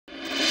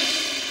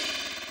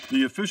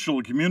The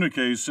official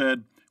communiqué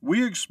said,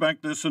 "We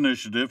expect this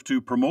initiative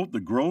to promote the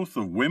growth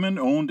of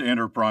women-owned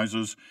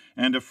enterprises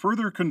and to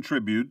further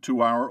contribute to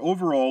our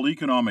overall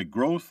economic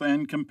growth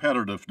and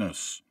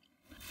competitiveness."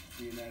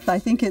 I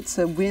think it's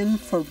a win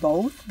for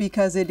both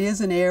because it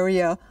is an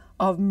area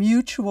of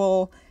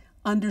mutual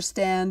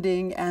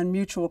understanding and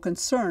mutual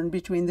concern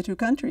between the two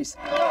countries.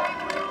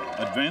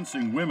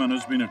 Advancing women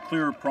has been a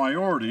clear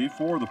priority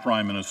for the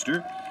Prime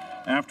Minister.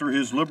 After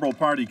his Liberal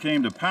Party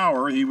came to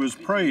power, he was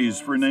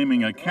praised for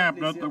naming a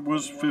cabinet that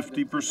was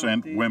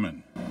 50%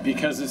 women.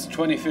 Because it's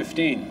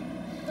 2015.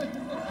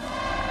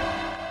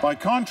 By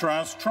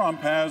contrast,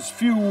 Trump has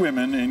few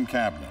women in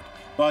cabinet,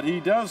 but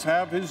he does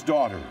have his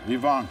daughter,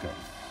 Ivanka.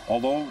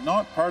 Although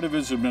not part of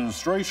his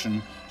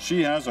administration,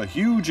 she has a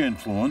huge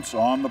influence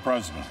on the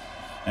president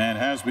and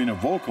has been a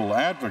vocal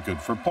advocate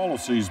for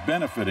policies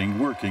benefiting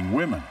working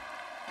women.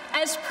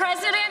 As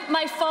president,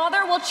 my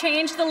father will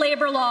change the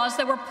labor laws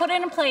that were put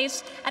in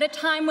place at a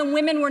time when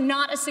women were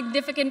not a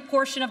significant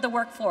portion of the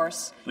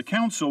workforce. The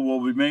council will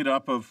be made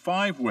up of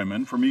 5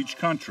 women from each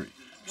country.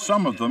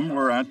 Some of them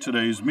were at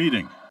today's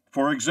meeting.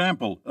 For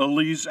example,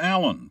 Elise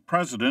Allen,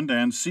 president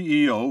and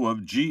CEO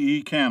of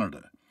GE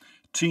Canada.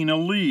 Tina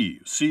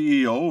Lee,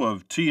 CEO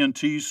of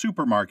T&T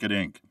Supermarket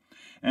Inc.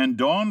 And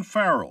Dawn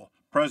Farrell,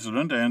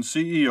 president and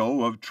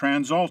CEO of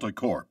TransAlta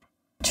Corp.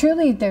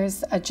 Truly,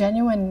 there's a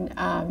genuine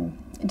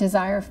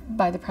desire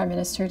by the Prime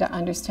Minister to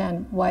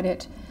understand what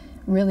it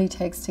really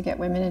takes to get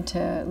women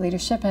into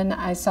leadership, and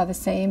I saw the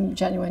same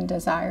genuine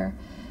desire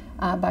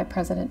by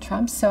President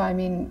Trump. So, I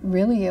mean,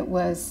 really it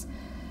was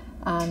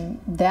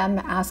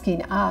them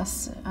asking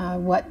us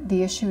what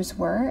the issues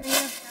were.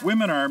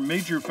 Women are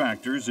major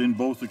factors in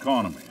both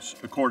economies,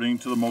 according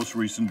to the most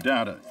recent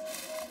data.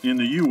 In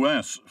the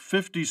U.S.,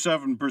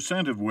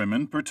 57% of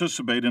women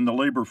participate in the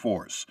labor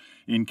force.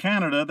 In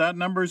Canada, that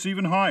number is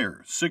even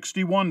higher,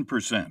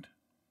 61%.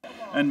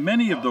 And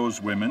many of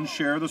those women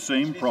share the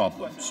same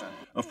problems: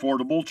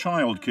 affordable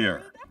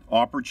childcare,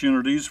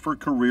 opportunities for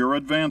career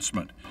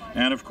advancement,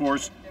 and of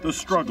course, the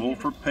struggle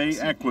for pay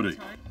equity,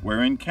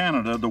 where in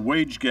Canada the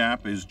wage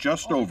gap is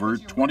just over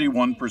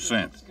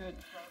 21%.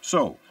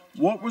 So,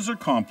 what was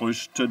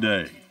accomplished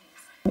today?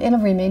 It'll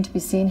remain to be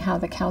seen how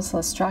the Council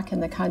is struck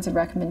and the kinds of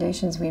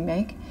recommendations we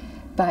make,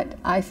 but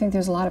I think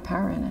there's a lot of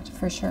power in it,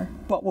 for sure.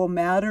 What will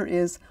matter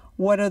is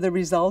what are the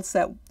results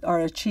that are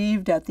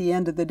achieved at the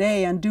end of the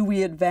day, and do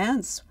we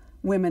advance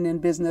women in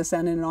business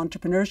and in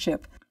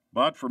entrepreneurship?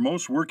 But for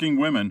most working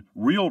women,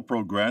 real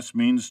progress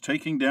means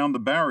taking down the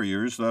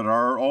barriers that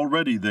are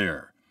already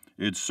there.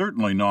 It's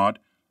certainly not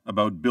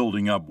about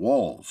building up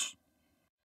walls.